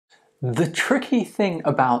The tricky thing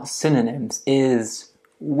about synonyms is,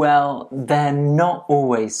 well, they're not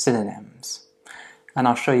always synonyms. And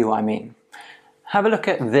I'll show you what I mean. Have a look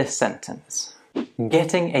at this sentence.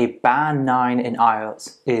 Getting a band 9 in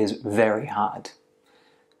IELTS is very hard.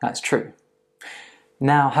 That's true.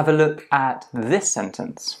 Now have a look at this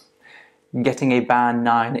sentence. Getting a band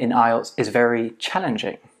 9 in IELTS is very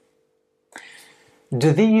challenging.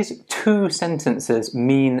 Do these two sentences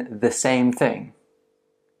mean the same thing?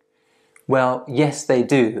 Well, yes they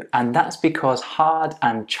do, and that's because hard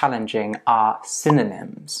and challenging are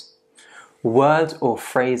synonyms. Words or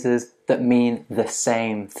phrases that mean the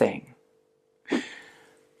same thing.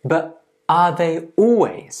 But are they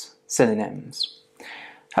always synonyms?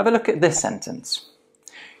 Have a look at this sentence.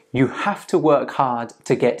 You have to work hard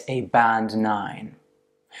to get a band 9.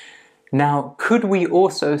 Now, could we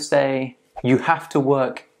also say you have to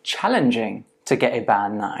work challenging to get a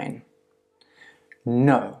band 9?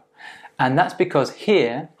 No. And that's because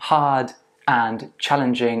here, hard and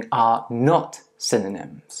challenging are not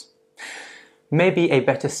synonyms. Maybe a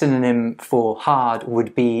better synonym for hard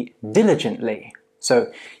would be diligently.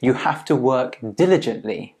 So you have to work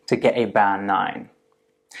diligently to get a band 9.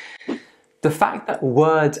 The fact that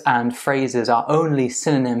words and phrases are only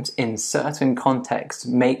synonyms in certain contexts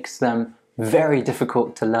makes them very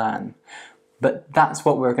difficult to learn. But that's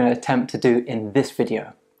what we're going to attempt to do in this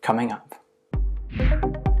video coming up.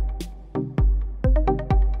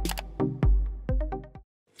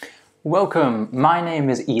 Welcome, my name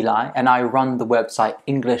is Eli and I run the website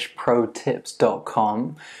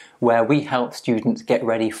EnglishProTips.com where we help students get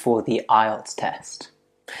ready for the IELTS test.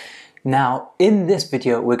 Now, in this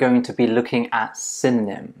video we're going to be looking at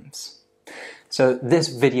synonyms. So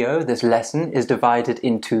this lesson is divided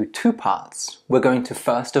into two parts. We're going to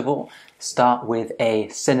first of all start with a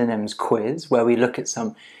synonyms quiz where we look at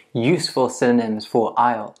some useful synonyms for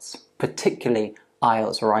IELTS, particularly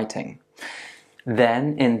IELTS writing.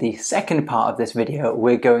 Then, in the second part of this video,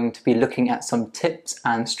 we're going to be looking at some tips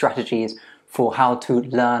and strategies for how to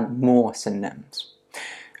learn more synonyms.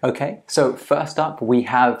 Okay, so first up we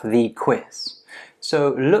have the quiz.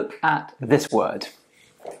 So look at this word,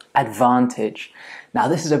 advantage. Now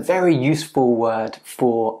this is a very useful word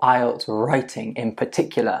for IELTS writing in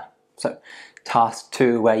particular. So task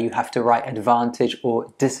 2 where you have to write advantage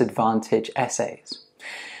or disadvantage essays.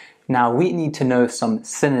 Now we need to know some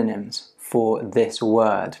synonyms for this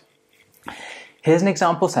word. Here's an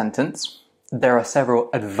example sentence. There are several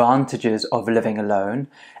advantages of living alone,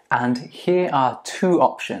 and here are two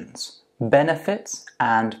options, benefits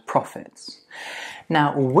and profits.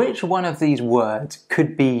 Now, which one of these words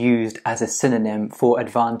could be used as a synonym for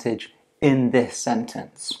advantage in this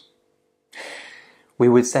sentence? We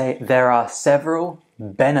would say there are several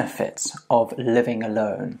benefits of living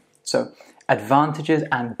alone. So advantages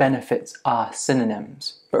and benefits are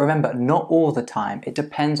synonyms. But remember, not all the time. It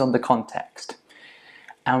depends on the context.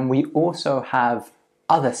 And we also have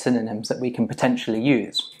other synonyms that we can potentially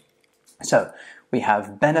use. So we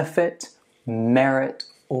have benefit, merit,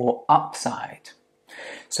 or upside.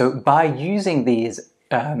 So by using these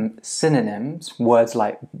synonyms, words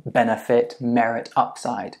like benefit, merit,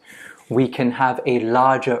 upside, we can have a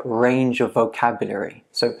larger range of vocabulary.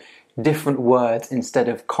 So different words instead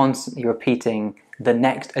of constantly repeating the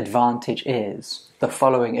next advantage is, the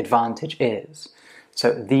following advantage is.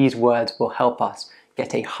 So these words will help us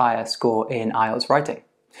get a higher score in IELTS writing.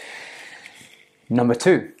 Number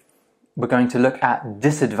 2, we're going to look at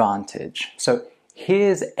disadvantage. So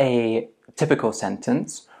here's a typical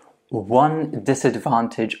sentence. One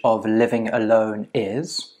disadvantage of living alone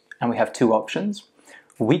is, and we have two options,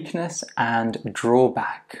 weakness and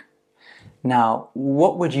drawback. Now,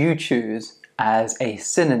 what would you choose as a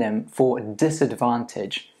synonym for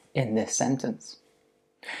disadvantage in this sentence?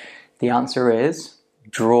 The answer is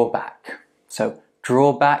drawback. So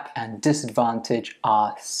drawback and disadvantage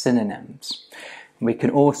are synonyms. We can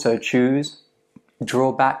also choose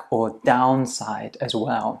drawback or downside as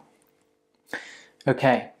well.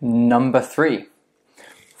 Okay, number 3,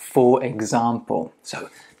 for example. So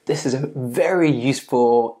this is a very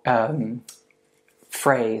useful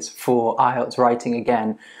phrase for IELTS writing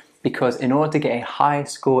again, because in order to get a high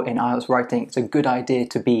score in IELTS writing, it's a good idea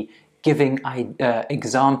to be giving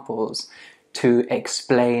examples to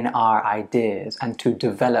explain our ideas and to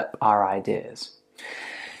develop our ideas.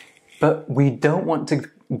 But we don't want to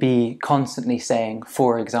be constantly saying,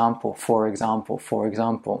 for example, for example, for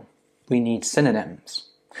example. We need synonyms.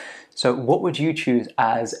 So what would you choose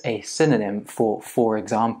as a synonym for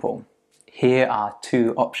example? Here are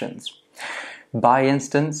two options, by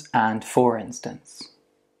instance and for instance.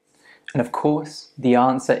 And of course, the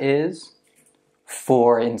answer is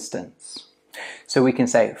for instance. So we can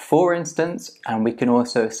say for instance, and we can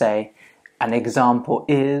also say an example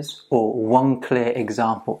is, or one clear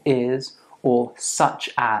example is, or such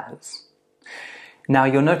as. Now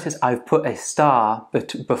you'll notice I've put a star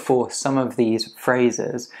before some of these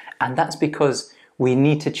phrases, and that's because we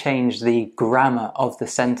need to change the grammar of the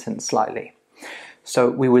sentence slightly. So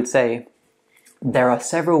we would say, there are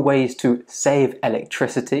several ways to save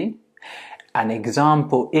electricity. An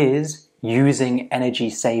example is using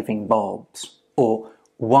energy-saving bulbs, or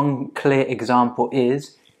one clear example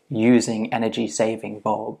is using energy-saving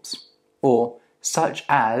bulbs, or such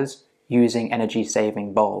as using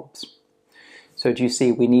energy-saving bulbs. So do you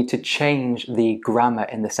see we need to change the grammar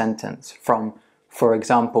in the sentence from, for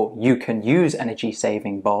example, you can use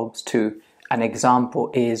energy-saving bulbs to an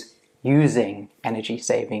example is using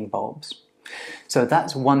energy-saving bulbs. So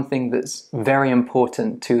that's one thing that's very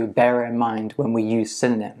important to bear in mind when we use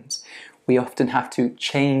synonyms. We often have to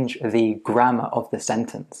change the grammar of the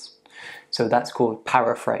sentence. So that's called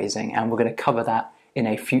paraphrasing, and we're going to cover that in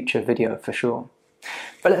a future video for sure.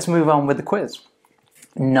 But let's move on with the quiz.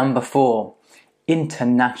 Number 4,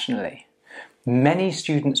 internationally. Many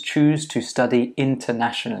students choose to study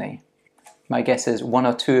internationally. My guess is 1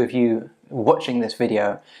 or 2 of you watching this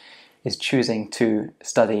video is choosing to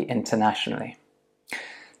study internationally.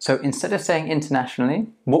 So instead of saying internationally,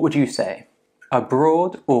 what would you say?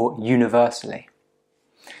 Abroad or universally?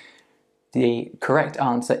 The correct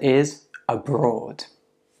answer is abroad.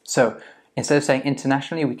 So instead of saying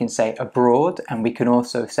internationally, we can say abroad, and we can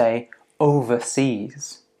also say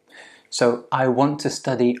overseas. So I want to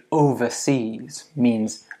study overseas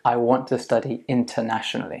means I want to study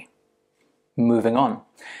internationally. Moving on.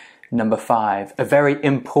 Number 5, a very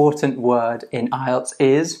important word in IELTS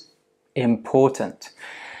is important.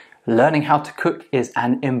 Learning how to cook is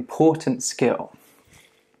an important skill.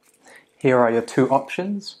 Here are your 2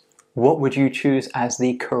 options. What would you choose as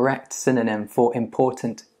the correct synonym for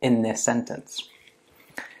important in this sentence?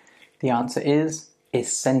 The answer is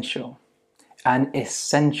essential. An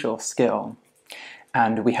essential skill.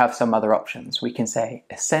 And we have some other options. We can say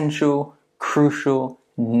essential, crucial,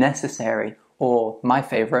 necessary, or my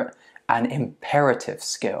favorite, an imperative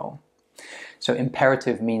skill. So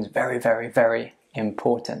imperative means very, very, very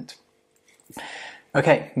important.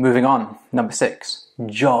 Okay, moving on. Number 6,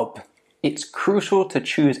 job. It's crucial to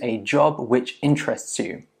choose a job which interests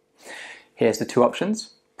you. Here's the 2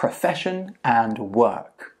 options, profession and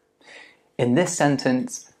work. In this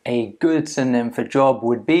sentence, a good synonym for job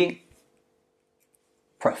would be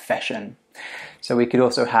profession. So we could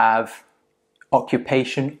also have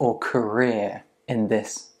occupation or career in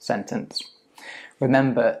this sentence.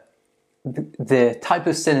 Remember, the type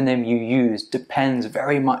of synonym you use depends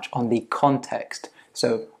very much on the context,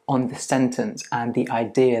 so on the sentence and the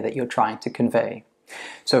idea that you're trying to convey.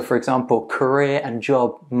 So for example, career and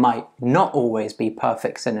job might not always be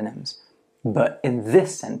perfect synonyms, but in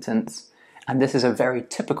this sentence, and this is a very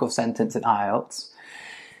typical sentence in IELTS,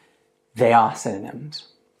 they are synonyms.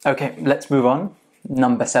 Okay, let's move on.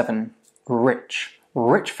 Number 7, rich.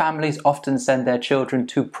 Rich families often send their children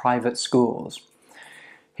to private schools.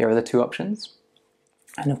 Here are the 2 options.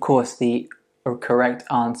 And of course, the correct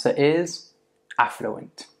answer is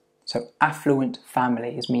affluent. So affluent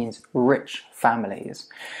families means rich families.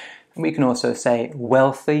 And we can also say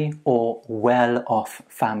wealthy or well-off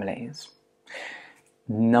families.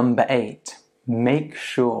 Number 8, make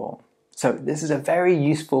sure. So this is a very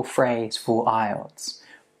useful phrase for IELTS.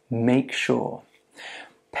 Make sure.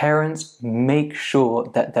 Parents make sure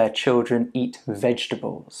that their children eat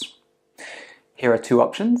vegetables. Here are 2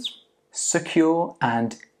 options, secure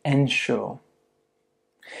and ensure.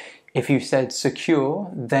 If you said secure,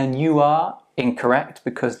 then you are incorrect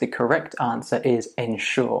because the correct answer is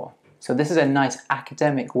ensure. So this is a nice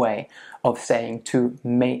academic way of saying to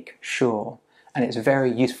make sure, and it's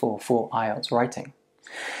very useful for IELTS writing.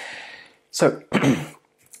 So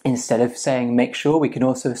instead of saying make sure, we can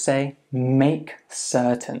also say make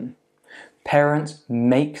certain. Parents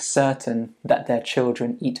make certain that their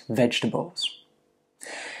children eat vegetables.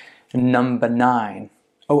 Number 9.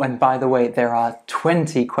 Oh, and by the way, there are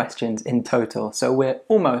 20 questions in total, so we're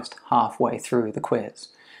almost halfway through the quiz.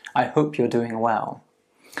 I hope you're doing well.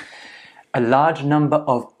 A large number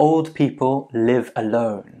of old people live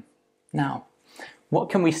alone. Now, what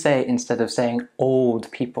can we say instead of saying old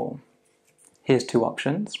people? Here's 2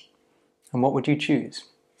 options. And what would you choose?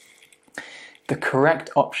 The correct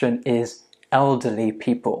option is elderly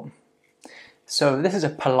people. So this is a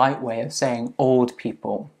polite way of saying old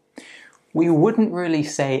people. We wouldn't really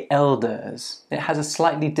say elders. It has a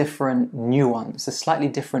slightly different nuance, a slightly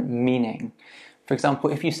different meaning. For example,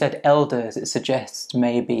 if you said elders, it suggests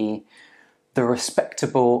maybe the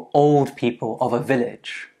respectable old people of a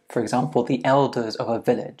village. For example, the elders of a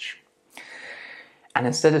village. And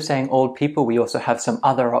instead of saying old people, we also have some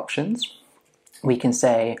other options. We can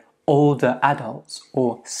say older adults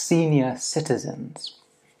or senior citizens.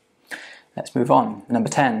 Let's move on. Number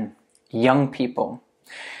 10, young people.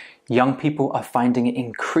 Young people are finding it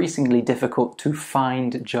increasingly difficult to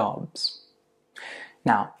find jobs.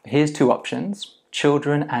 Now, here's two options,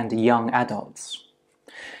 children and young adults.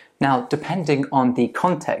 Now, depending on the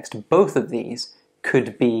context, both of these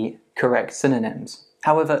could be correct synonyms.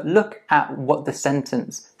 However, look at what the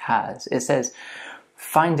sentence has. It says,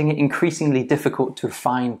 finding it increasingly difficult to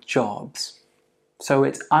find jobs. So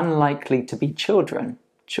it's unlikely to be children.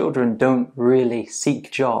 Children don't really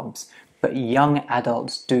seek jobs, but young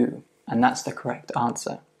adults do, and that's the correct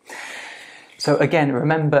answer. So again,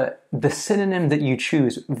 remember, the synonym that you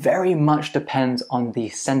choose very much depends on the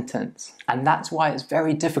sentence, and that's why it's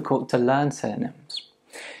very difficult to learn synonyms.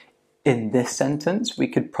 In this sentence, we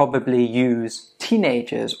could probably use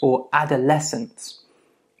teenagers or adolescents.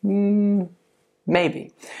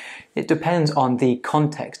 Maybe. It depends on the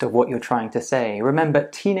context of what you're trying to say. Remember,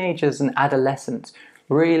 teenagers and adolescents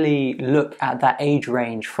really look at that age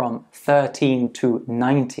range from 13 to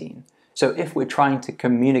 19. So if we're trying to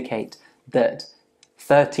communicate that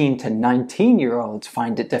 13 to 19-year-olds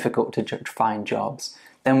find it difficult to find jobs,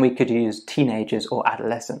 then we could use teenagers or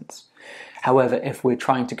adolescents. However, if we're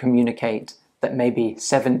trying to communicate that maybe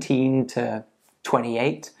 17 to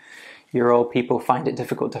 28-year-old people find it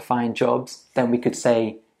difficult to find jobs, then we could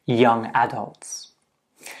say young adults.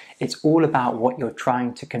 It's all about what you're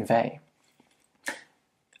trying to convey.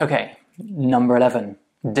 Okay, number 11,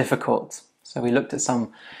 difficult. So we looked at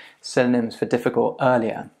some synonyms for difficult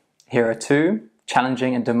earlier. Here are two,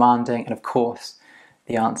 challenging and demanding, and of course,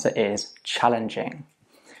 the answer is challenging.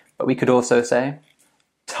 But we could also say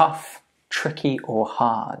tough, tricky, or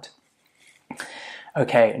hard.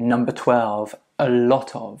 Okay, number 12, a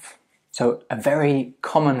lot of. So a very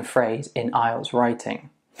common phrase in IELTS writing.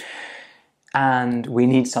 And we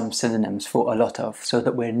need some synonyms for a lot of so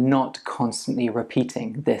that we're not constantly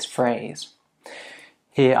repeating this phrase.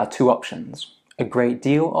 Here are two options, a great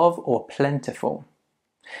deal of or plentiful.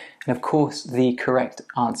 And of course, the correct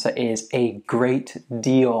answer is a great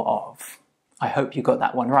deal of. I hope you got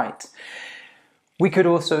that one right. We could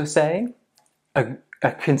also say a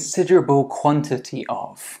considerable quantity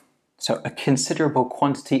of. So a considerable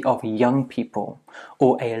quantity of young people,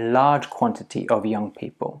 or a large quantity of young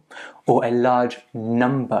people, or a large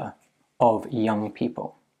number of young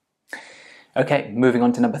people. Okay, moving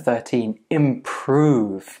on to number 13,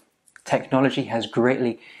 improve. Technology has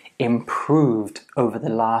greatly improved over the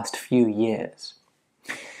last few years.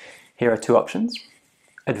 Here are two options,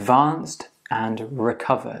 advanced and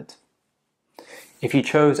recovered. If you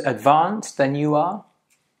chose advanced, then you are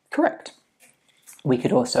correct. We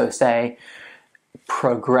could also say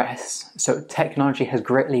progress. So technology has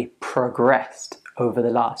greatly progressed over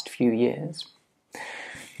the last few years.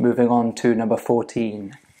 Moving on to number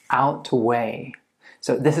 14, outweigh.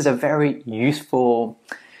 So this is a very useful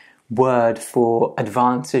word for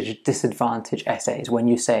advantage, disadvantage essays. When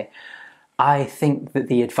you say, I think that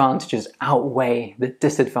the advantages outweigh the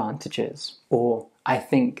disadvantages, or I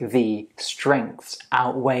think the strengths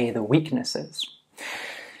outweigh the weaknesses.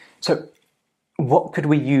 So what could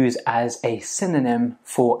we use as a synonym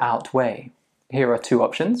for outweigh? Here are two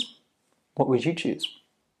options. What would you choose?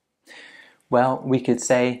 Well, we could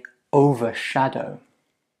say overshadow.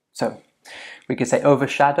 So we could say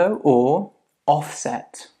overshadow or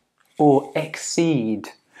offset or exceed.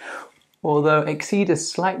 Although exceed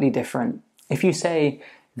is slightly different. If you say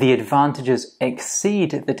the advantages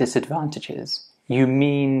exceed the disadvantages, you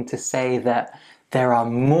mean to say that there are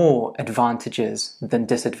more advantages than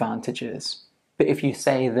disadvantages. But if you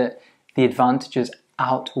say that the advantages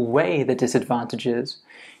outweigh the disadvantages,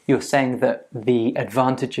 you're saying that the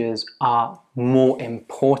advantages are more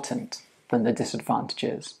important than the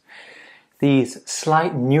disadvantages. These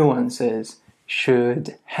slight nuances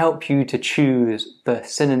should help you to choose the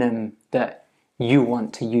synonym that you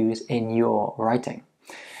want to use in your writing.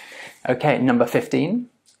 Okay, number 15,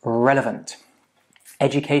 relevant.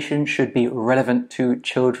 Education should be relevant to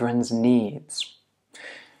children's needs.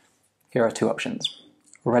 Here are two options,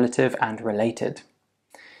 relative and related.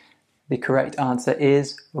 The correct answer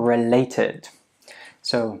is related.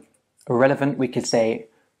 So relevant, we could say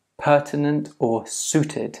pertinent or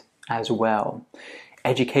suited as well.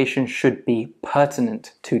 Education should be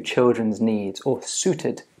pertinent to children's needs or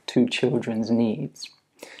suited to children's needs.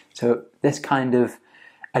 So this kind of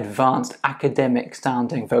advanced academic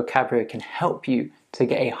sounding vocabulary can help you to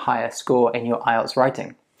get a higher score in your IELTS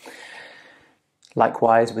writing.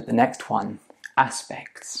 Likewise with the next one,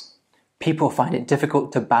 aspects. People find it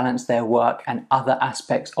difficult to balance their work and other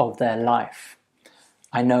aspects of their life.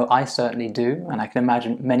 I know I certainly do, and I can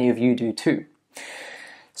imagine many of you do too.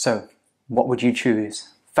 So, what would you choose?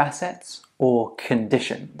 Facets or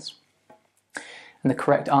conditions? And the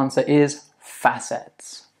correct answer is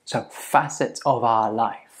facets. So, facets of our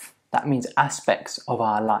life. That means aspects of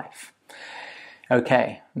our life.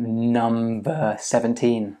 Okay, number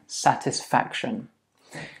 17, satisfaction.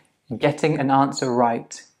 Getting an answer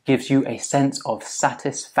right gives you a sense of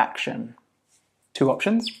satisfaction. Two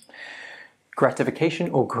options. Gratification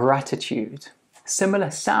or gratitude.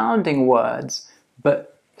 Similar sounding words,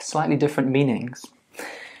 but slightly different meanings.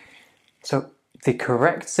 So the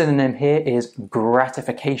correct synonym here is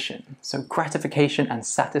gratification. So gratification and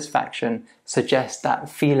satisfaction suggest that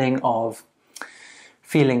feeling of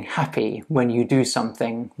feeling happy when you do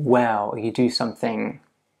something well, or you do something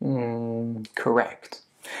correct.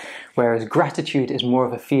 Whereas gratitude is more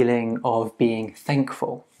of a feeling of being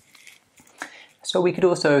thankful. So we could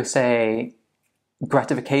also say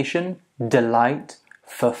gratification, delight,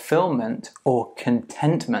 fulfillment, or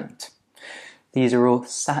contentment. These are all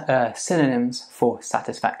synonyms for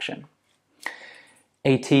satisfaction.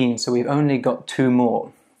 18, so we've only got two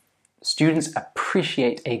more. Students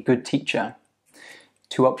appreciate a good teacher.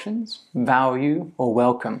 Two options, value or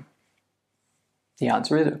welcome. The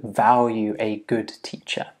answer is value a good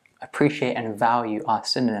teacher. Appreciate and value are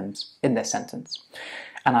synonyms in this sentence.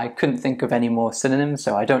 And I couldn't think of any more synonyms,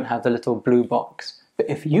 so I don't have the little blue box. But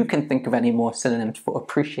if you can think of any more synonyms for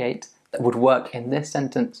appreciate that would work in this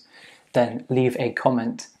sentence, then leave a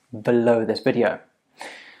comment below this video.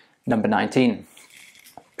 Number 19,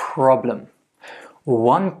 problem.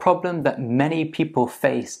 One problem that many people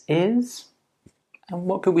face is, and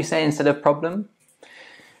what could we say instead of problem?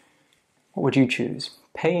 What would you choose?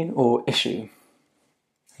 Pain or issue?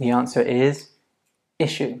 The answer is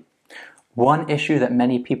issue. One issue that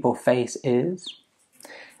many people face is,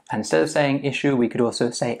 and instead of saying issue, we could also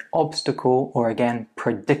say obstacle or again,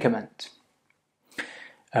 predicament.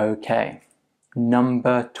 Okay,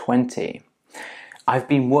 number 20. I've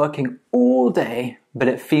been working all day, but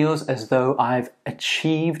it feels as though I've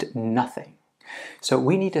achieved nothing. So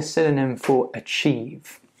we need a synonym for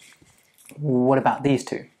achieve. What about these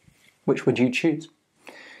two? Which would you choose?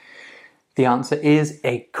 The answer is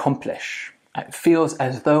accomplish. It feels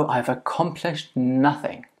as though I've accomplished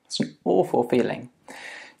nothing. It's an awful feeling.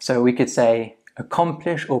 So we could say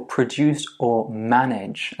accomplish or produce or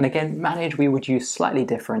manage. And again, manage we would use slightly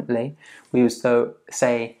differently. We would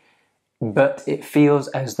say, but it feels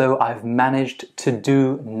as though I've managed to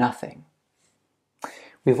do nothing.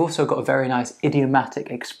 We've also got a very nice idiomatic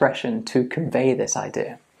expression to convey this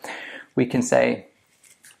idea. We can say,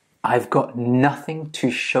 I've got nothing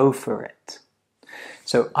to show for it.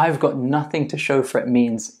 So I've got nothing to show for it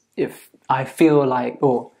means if I feel like,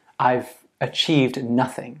 or I've achieved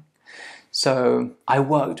nothing. So I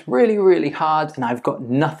worked really, really hard and I've got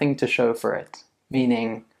nothing to show for it,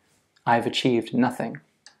 meaning I've achieved nothing.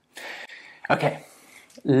 Okay,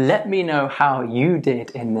 let me know how you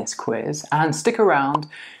did in this quiz and stick around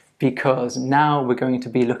because now we're going to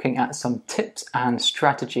be looking at some tips and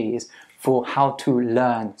strategies for how to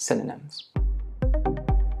learn synonyms.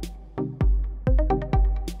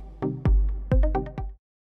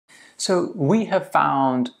 So we have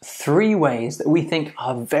found 3 ways that we think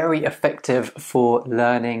are very effective for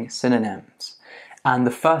learning synonyms. And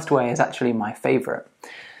the first way is actually my favorite.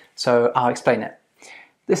 So I'll explain it.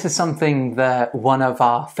 This is something that one of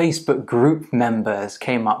our Facebook group members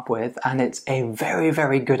came up with, and it's a very,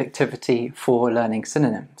 very good activity for learning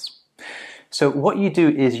synonyms. So what you do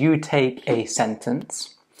is you take a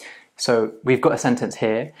sentence. So we've got a sentence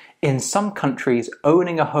here. In some countries,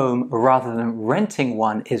 owning a home rather than renting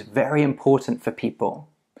one is very important for people.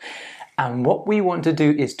 And what we want to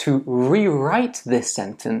do is to rewrite this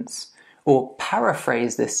sentence or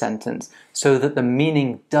paraphrase this sentence so that the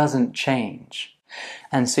meaning doesn't change.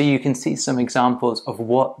 And so you can see some examples of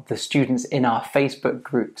what the students in our Facebook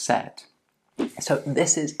group said. So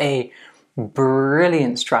this is a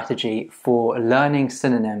brilliant strategy for learning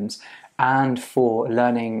synonyms and for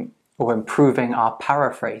learning or improving our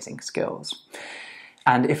paraphrasing skills.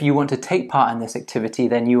 And if you want to take part in this activity,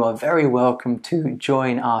 then you are very welcome to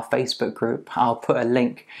join our Facebook group. I'll put a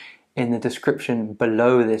link in the description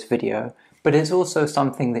below this video, but it's also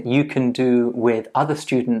something that you can do with other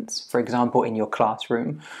students, for example, in your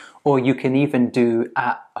classroom, or you can even do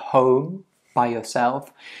at home by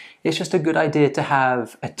yourself. It's just a good idea to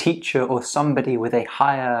have a teacher or somebody with a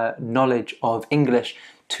higher knowledge of English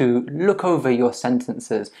to look over your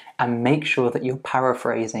sentences and make sure that you're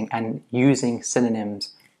paraphrasing and using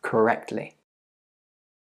synonyms correctly.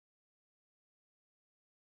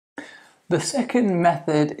 The second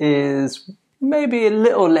method is maybe a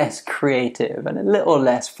little less creative and a little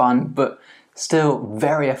less fun, but still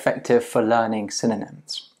very effective for learning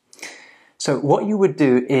synonyms. So what you would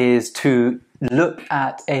do is to look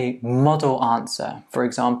at a model answer, for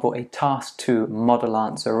example, a task 2 model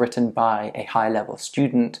answer written by a high-level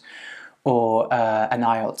student or an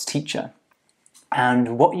IELTS teacher.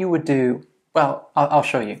 And what you would do, well, I'll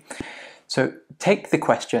show you. So take the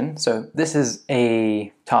question. So this is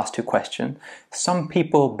a task 2 question. Some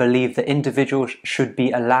people believe that individuals should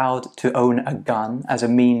be allowed to own a gun as a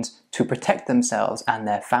means to protect themselves and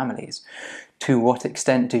their families. To what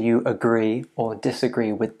extent do you agree or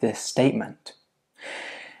disagree with this statement?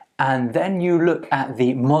 And then you look at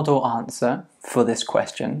the model answer for this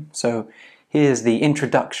question. So here's the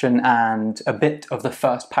introduction and a bit of the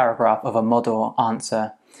first paragraph of a model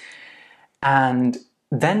answer. And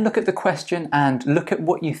then look at the question and look at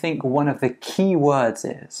what you think one of the key words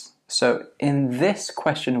is. So in this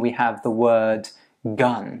question we have the word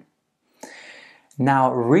gun.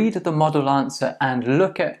 Now read the model answer and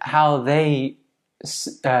look at how they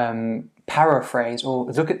paraphrase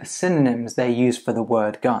or look at the synonyms they use for the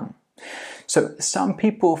word gun. So some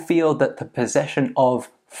people feel that the possession of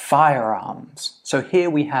firearms. So here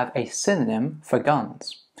we have a synonym for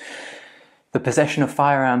guns. The possession of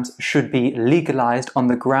firearms should be legalized on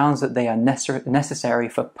the grounds that they are necessary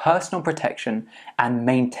for personal protection and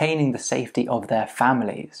maintaining the safety of their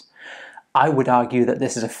families. I would argue that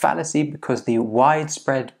this is a fallacy because the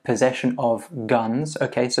widespread possession of guns,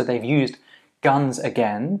 okay, so they've used guns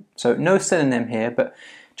again, so no synonym here, but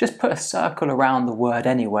just put a circle around the word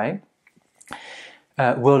anyway,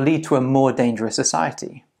 will lead to a more dangerous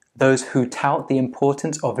society. Those who tout the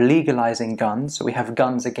importance of legalizing guns, so we have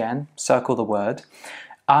guns again, circle the word,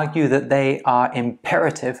 argue that they are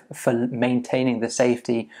imperative for maintaining the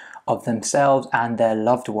safety of themselves and their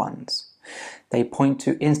loved ones. They point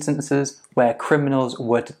to instances where criminals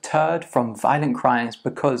were deterred from violent crimes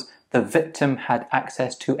because the victim had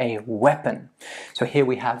access to a weapon. So here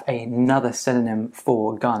we have another synonym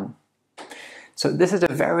for gun. So this is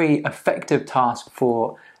a very effective task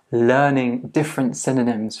for learning different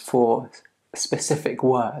synonyms for specific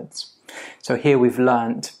words. So here we've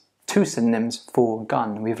learnt 2 synonyms for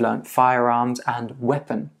gun. We've learnt firearms and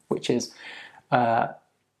weapon, which is a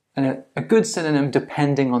good synonym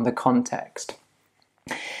depending on the context.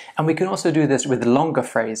 And we can also do this with longer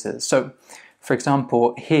phrases. So for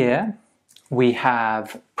example, here we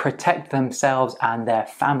have protect themselves and their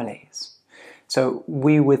families. So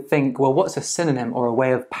we would think, well, what's a synonym or a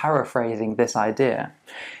way of paraphrasing this idea?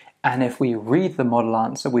 And if we read the model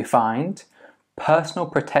answer, we find personal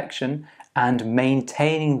protection and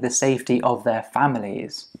maintaining the safety of their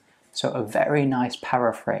families. So a very nice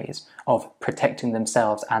paraphrase of protecting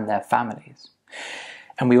themselves and their families.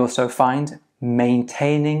 And we also find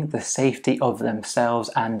maintaining the safety of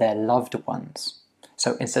themselves and their loved ones.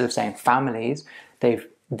 So instead of saying families, whoever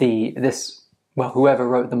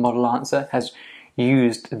wrote the model answer has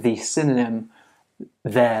used the synonym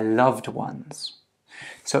their loved ones.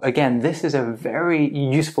 So again, this is a very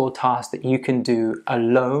useful task that you can do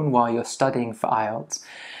alone while you're studying for IELTS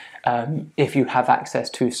if you have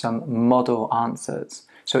access to some model answers.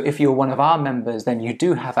 So if you're one of our members, then you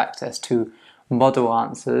do have access to model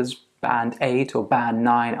answers, Band 8 or Band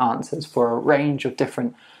 9 answers for a range of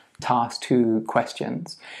different Task 2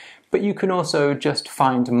 questions. But you can also just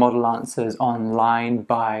find model answers online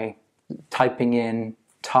by typing in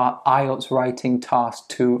IELTS Writing Task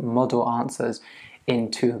 2 model answers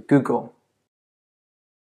into Google.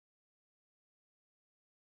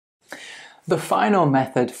 The final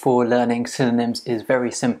method for learning synonyms is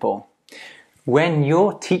very simple. When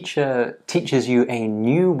your teacher teaches you a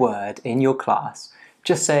new word in your class,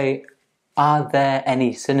 just say, are there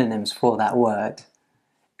any synonyms for that word?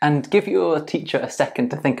 And give your teacher a second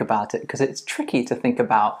to think about it, because it's tricky to think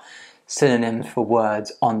about synonyms for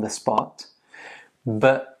words on the spot.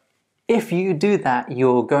 But if you do that,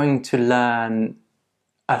 you're going to learn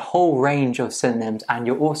a whole range of synonyms, and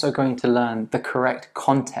you're also going to learn the correct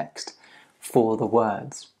context for the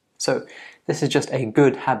words. So this is just a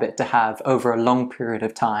good habit to have over a long period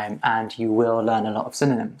of time, and you will learn a lot of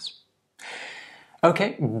synonyms.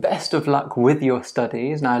 Okay, best of luck with your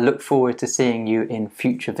studies, and I look forward to seeing you in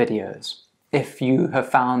future videos. If you have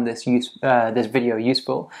found this video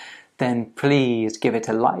useful, then please give it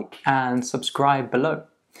a like and subscribe below.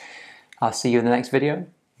 I'll see you in the next video.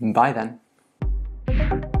 Bye then.